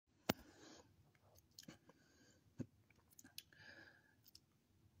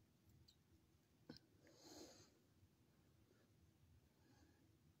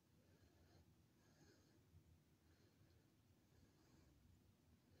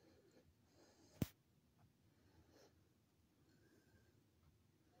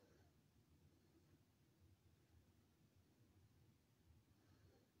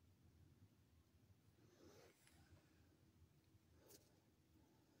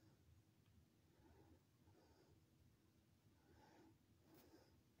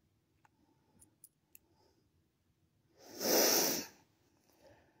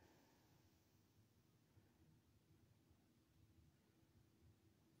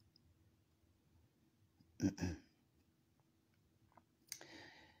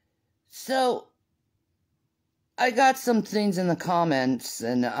So, I got some things in the comments,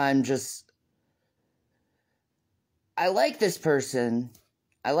 and I like this person.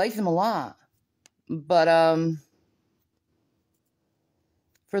 I like him a lot. But,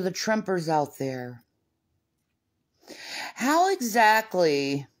 for the Trumpers out there, how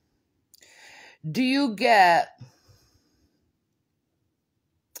exactly do you get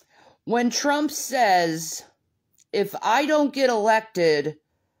when Trump says, if I don't get elected,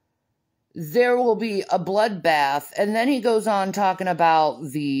 there will be a bloodbath, and then he goes on talking about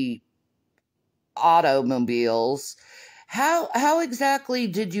the automobiles? How exactly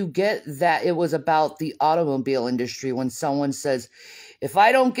did you get that it was about the automobile industry when someone says, if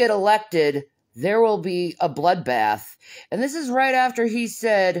I don't get elected, there will be a bloodbath? And this is right after he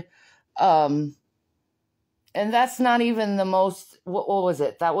said, and that's not even the most, what was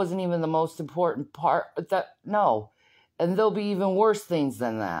it? That wasn't even the most important part. No. And there'll be even worse things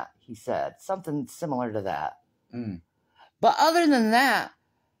than that, he said. Something similar to that. But other than that,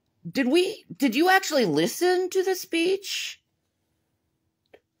 did you actually listen to the speech?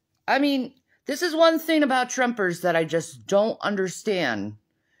 I mean, this is one thing about Trumpers that I just don't understand.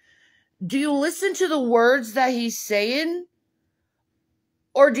 Do you listen to the words that he's saying?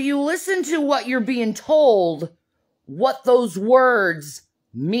 Or do you listen to what you're being told, what those words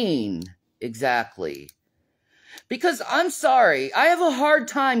mean exactly? Because I'm sorry, I have a hard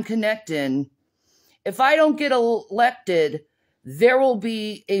time connecting. If I don't get elected, there will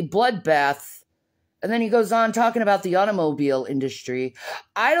be a bloodbath. And then he goes on talking about the automobile industry.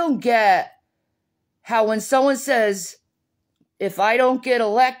 I don't get how when someone says, if I don't get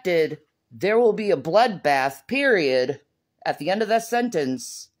elected, there will be a bloodbath, period, at the end of that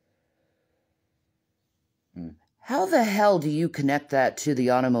sentence. How the hell do you connect that to the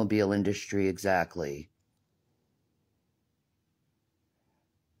automobile industry exactly?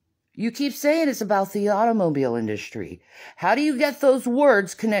 You keep saying it's about the automobile industry. How do you get those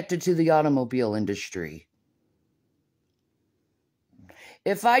words connected to the automobile industry?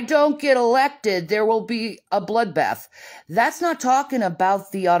 If I don't get elected, there will be a bloodbath. That's not talking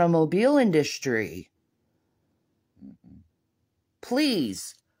about the automobile industry.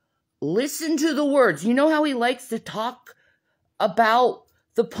 Please, listen to the words. You know how he likes to talk about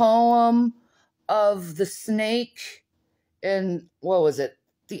the poem of the snake and, what was it?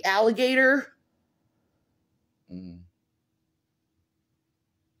 The alligator? In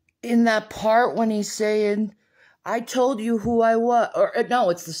that part when he's saying, I told you who I was. Or no,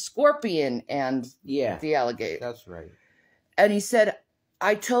 it's the scorpion and the alligator. That's right. And he said,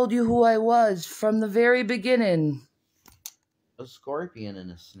 I told you who I was from the very beginning. A scorpion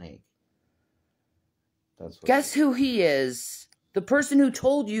and a snake. Guess who he is? The person who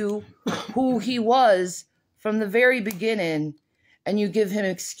told you who he was from the very beginning. And you give him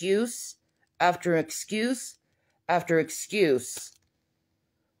excuse after excuse after excuse.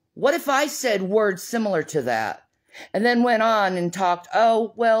 What if I said words similar to that? And then went on and talked,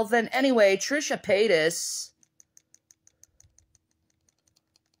 oh, well, then anyway, Trisha Paytas.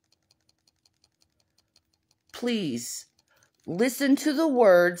 Please, listen to the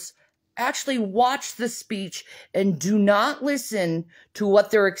words, actually watch the speech, and do not listen to what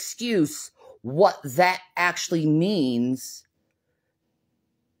their excuse, what that actually means.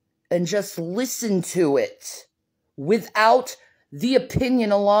 And just listen to it without the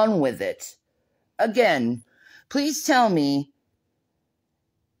opinion along with it. Again, please tell me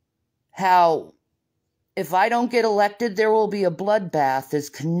how if I don't get elected, there will be a bloodbath is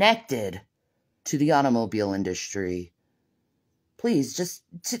connected to the automobile industry. Please, just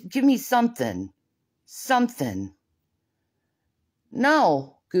give me something. Something.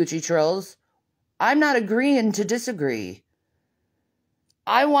 No, Gucci Trolls, I'm not agreeing to disagree.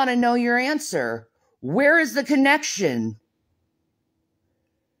 I want to know your answer. Where is the connection?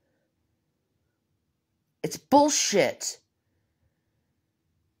 It's bullshit.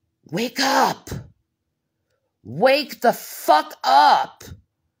 Wake up. Wake the fuck up.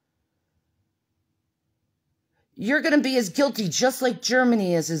 You're going to be as guilty just like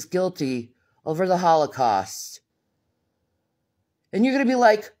Germany is as guilty over the Holocaust. And you're going to be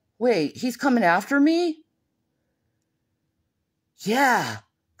like, wait, he's coming after me? Yeah,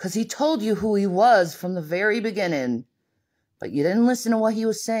 because he told you who he was from the very beginning. But you didn't listen to what he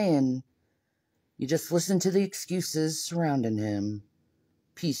was saying. You just listened to the excuses surrounding him.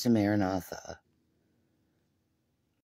 Peace and Maranatha.